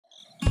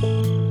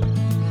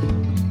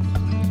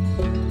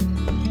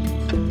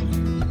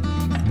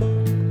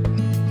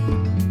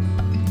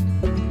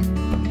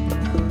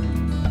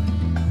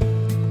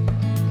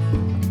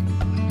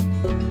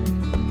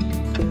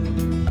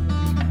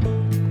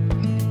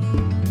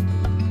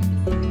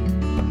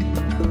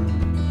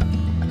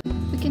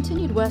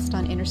West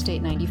on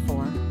Interstate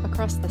 94,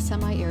 across the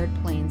semi-arid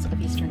plains of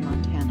eastern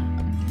Montana.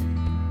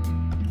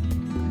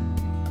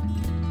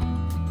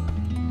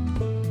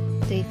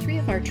 Day 3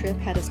 of our trip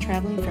had us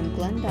traveling from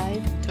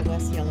Glendive to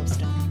West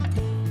Yellowstone.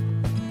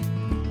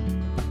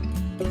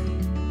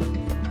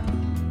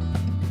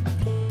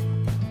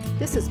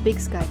 This is Big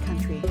Sky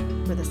country,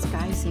 where the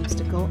sky seems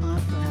to go on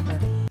forever.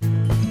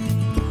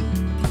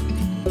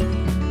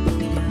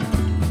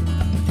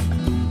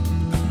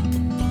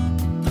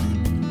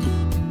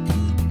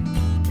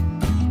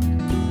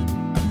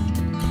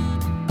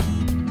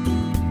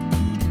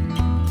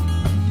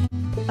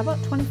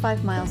 About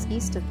 25 miles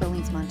east of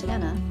Billings,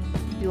 Montana,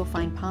 you will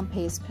find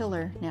Pompeys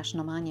Pillar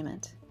National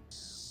Monument.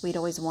 We'd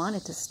always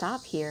wanted to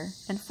stop here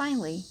and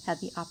finally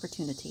had the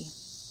opportunity.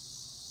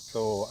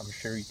 So I'm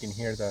sure you can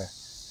hear the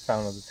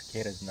sound of the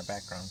cicadas in the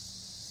background,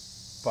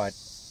 but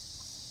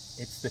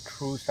it's the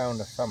true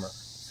sound of summer,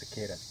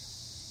 cicadas.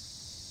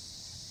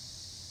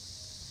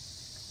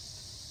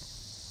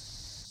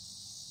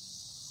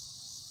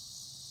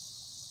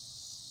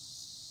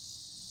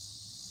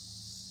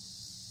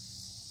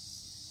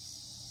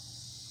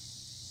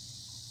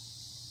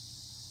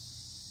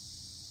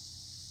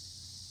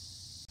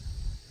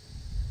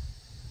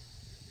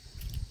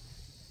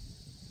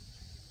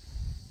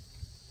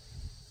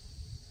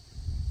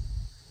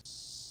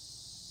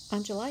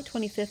 On July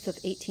 25th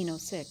of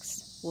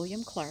 1806,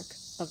 William Clark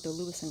of the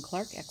Lewis and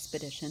Clark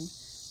expedition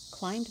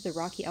climbed the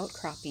rocky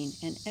outcropping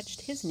and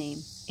etched his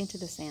name into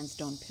the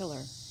sandstone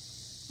pillar.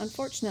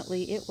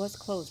 Unfortunately, it was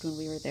closed when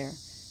we were there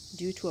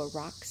due to a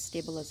rock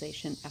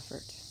stabilization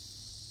effort.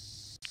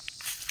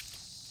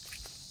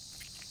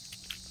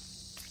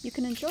 You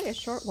can enjoy a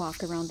short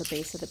walk around the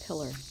base of the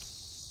pillar,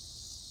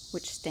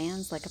 which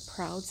stands like a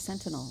proud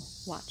sentinel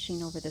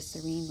watching over the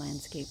serene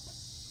landscape.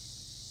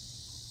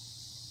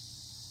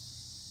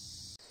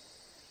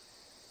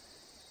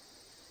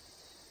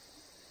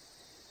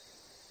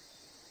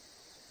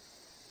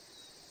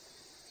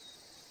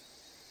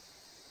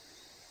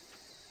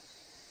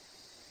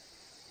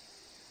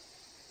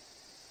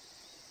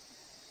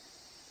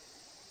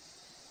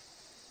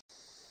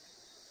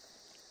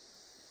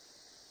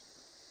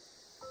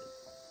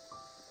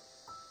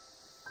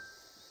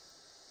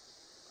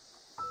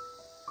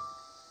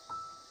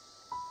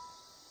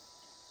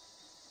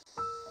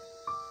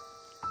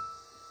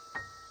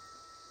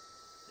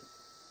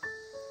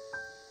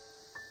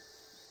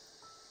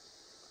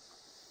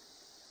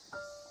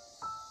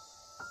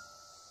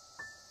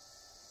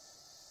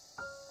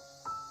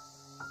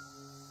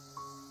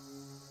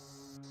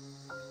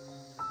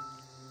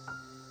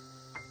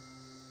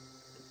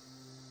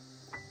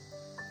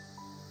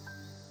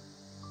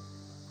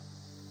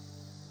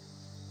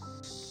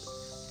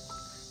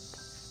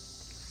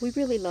 We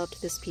really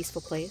loved this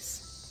peaceful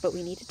place, but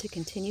we needed to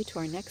continue to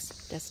our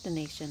next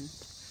destination.